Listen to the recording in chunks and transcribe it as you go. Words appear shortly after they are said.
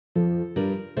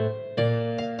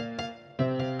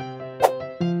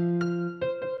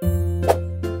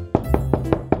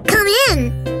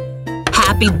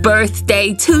Happy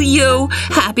birthday to you!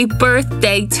 Happy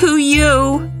birthday to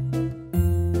you!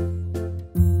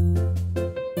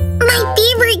 My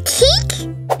favorite cake?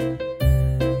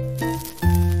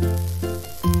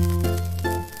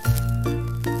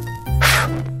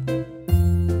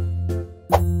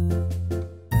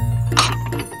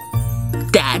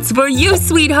 That's for you,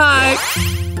 sweetheart!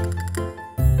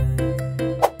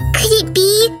 Could it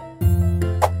be?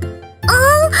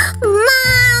 Oh, Mom!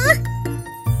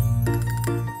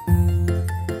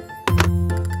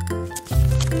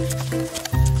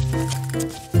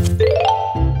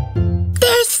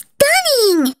 They're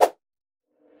stunning!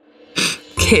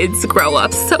 Kids grow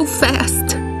up so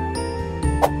fast.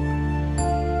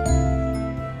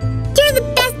 You're the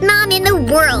best mom in the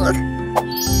world!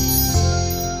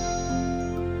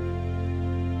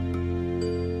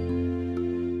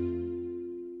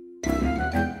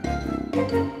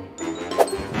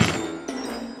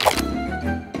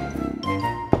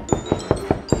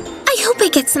 I hope I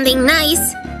get something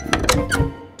nice.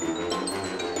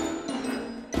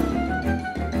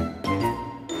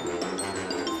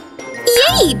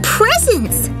 Yay,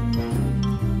 presents!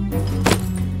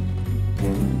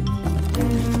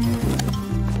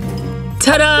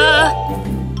 Ta-da!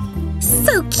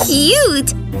 So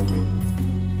cute!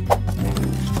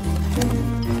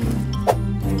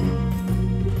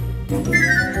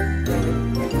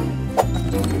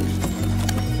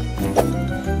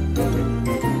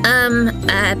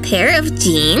 A pair of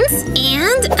jeans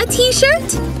and a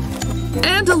t-shirt?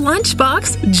 And a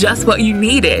lunchbox, just what you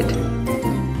needed.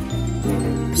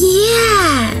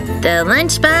 Yeah, the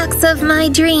lunchbox of my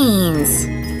dreams.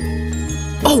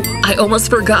 Oh, I almost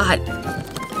forgot.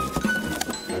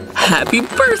 Happy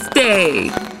birthday!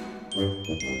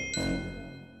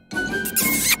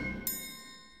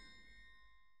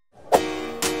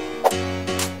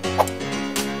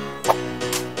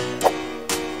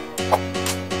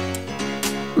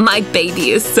 My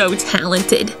baby is so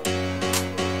talented.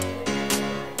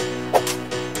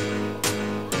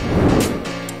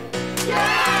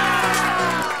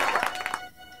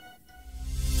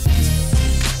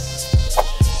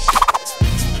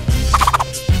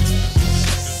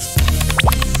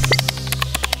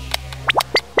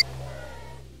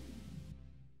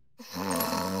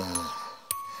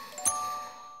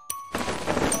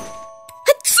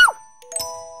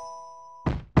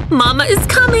 Mama is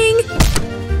coming!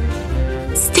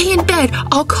 Stay in bed.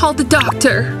 I'll call the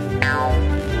doctor.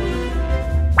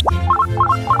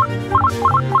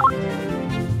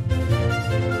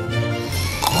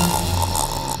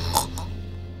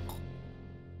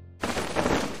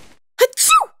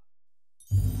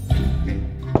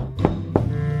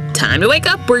 Time to wake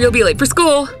up or you'll be late for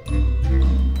school.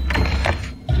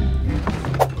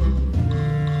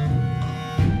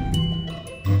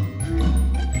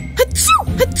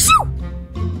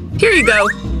 Here you go.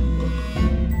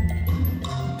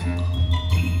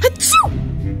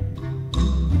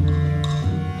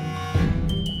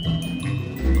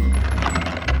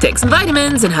 Take some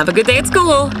vitamins and have a good day at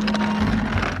school.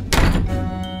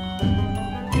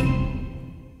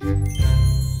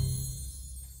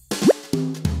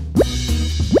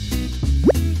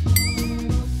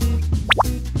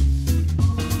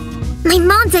 My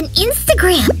mom's on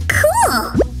Instagram.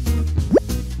 Cool!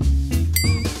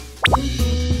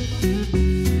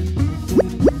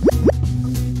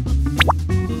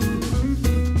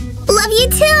 Love you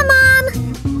too, Mom!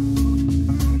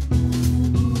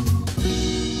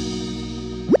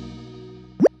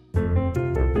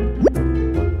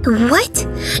 What?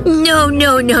 No,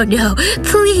 no, no, no.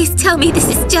 Please tell me this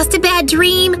is just a bad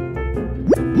dream.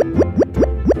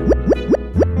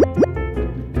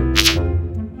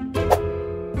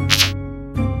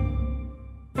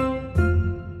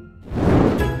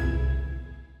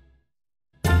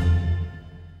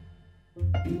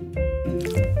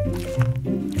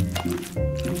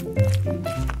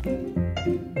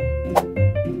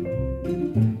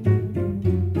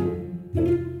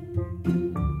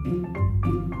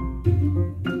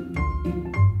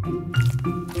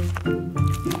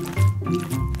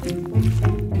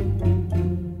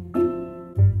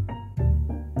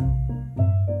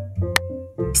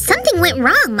 Something went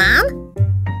wrong, Mom.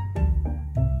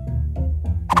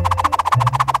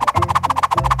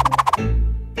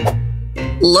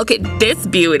 Look at this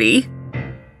beauty.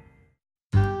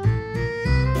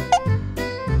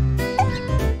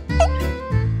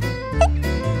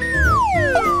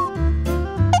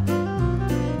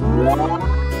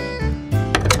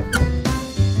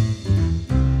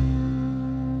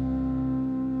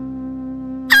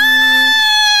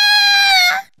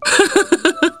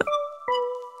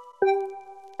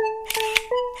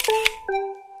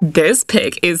 This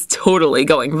pic is totally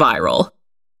going viral.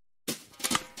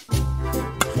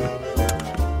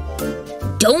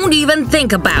 Don't even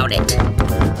think about it.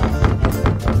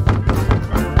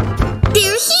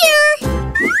 They're here!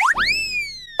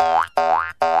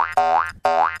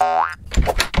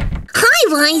 Hi,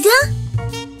 Liza!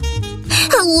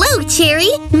 Hello,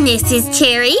 Cherry! Mrs.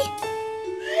 Cherry!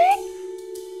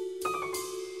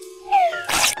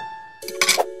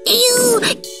 Ew!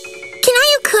 Can I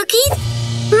have cookies?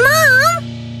 Mom?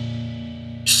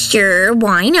 Sure,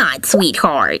 why not,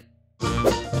 sweetheart?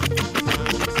 Yummy!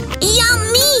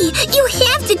 You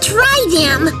have to try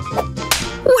them!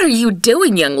 What are you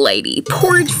doing, young lady?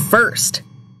 Porridge first.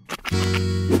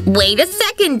 Wait a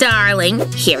second, darling.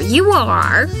 Here you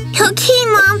are. Okay,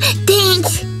 Mom.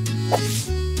 Thanks.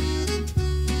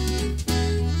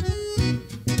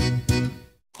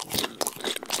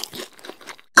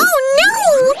 Oh, no!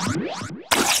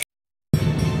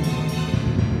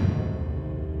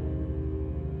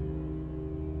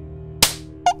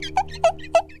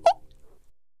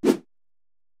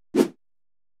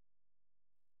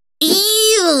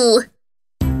 Ew!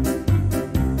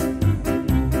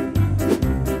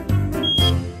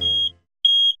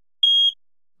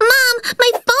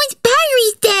 My phone's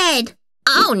battery's dead!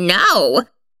 Oh no!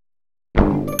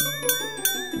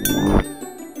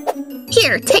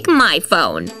 Here, take my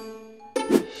phone.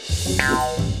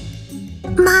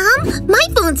 Mom, my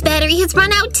phone's battery has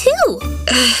run out too!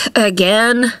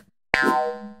 Again?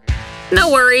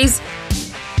 No worries.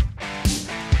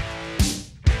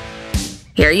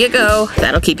 Here you go.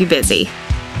 That'll keep you busy.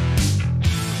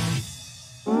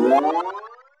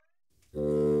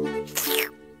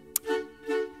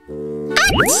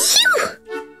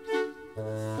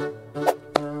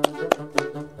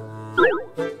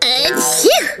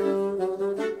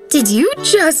 Did you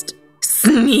just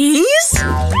sneeze?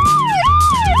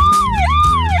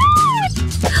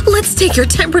 Let's take your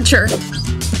temperature.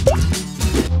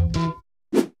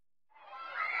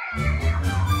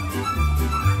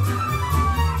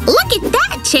 Look at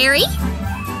that, Cherry!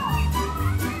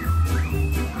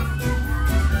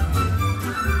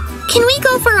 Can we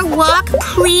go for a walk,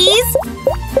 please?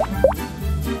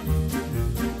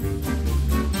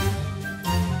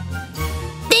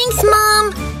 Thanks,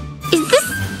 Mom! Is this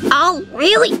all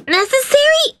really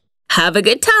necessary? Have a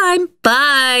good time.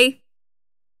 Bye.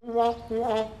 But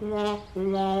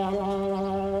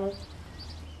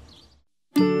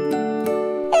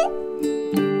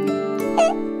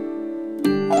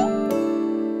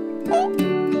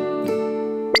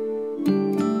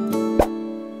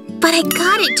I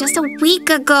got it just a week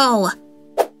ago.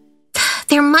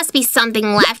 There must be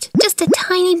something left. Just a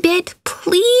tiny bit,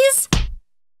 please?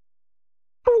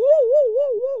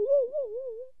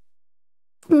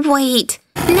 Wait,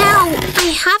 now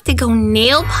I have to go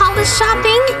nail polish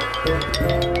shopping?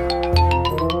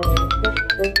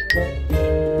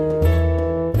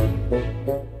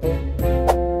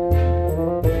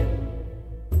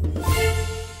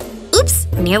 Oops,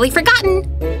 nearly forgotten.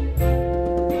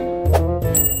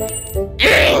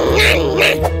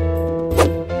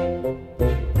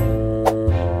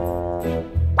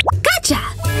 Gotcha!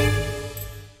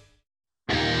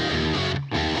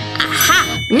 Aha!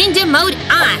 Ninja mode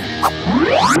on!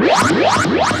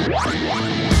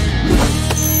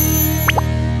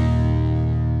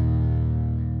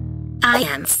 I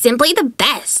am simply the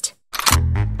best!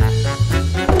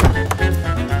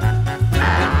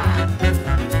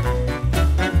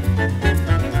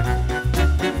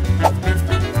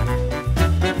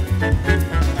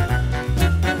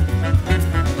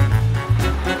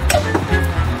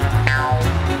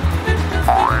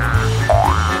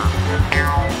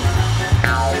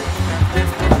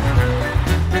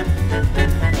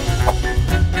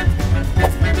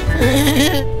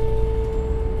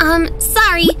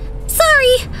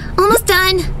 Sorry, almost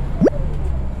done.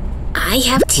 I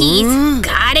have teeth,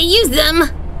 gotta use them.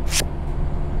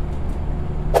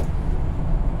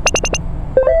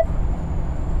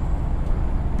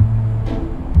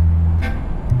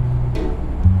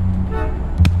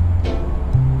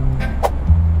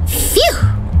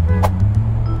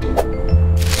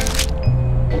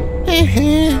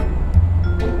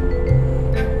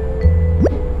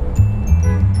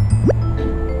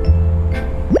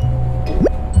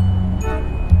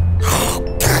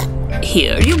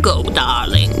 Here you go,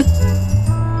 darling.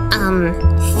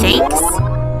 Thanks?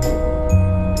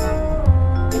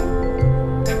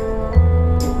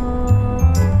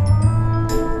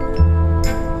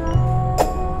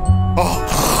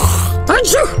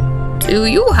 Achoo! Do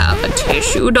you have a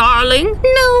tissue, darling?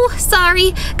 No,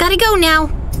 sorry. Gotta go now.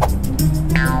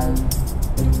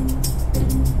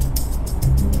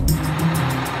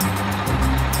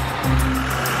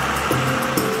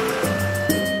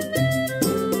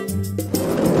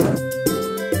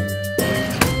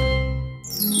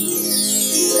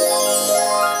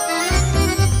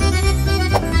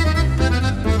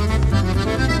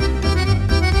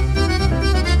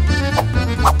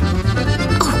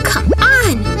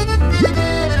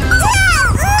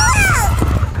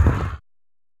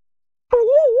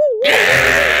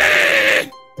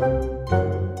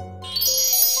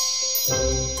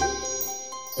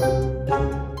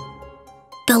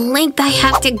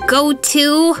 have to go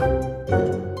to?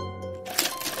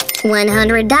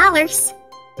 $100.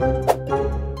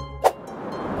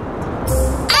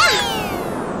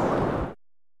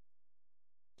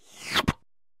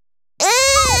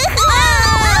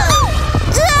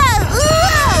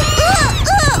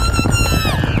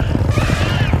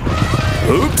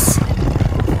 Oops!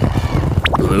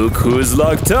 Look who's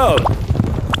locked out!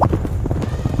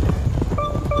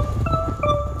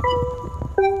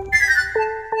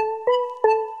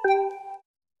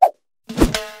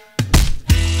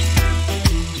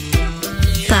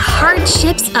 The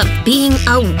hardships of being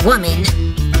a woman.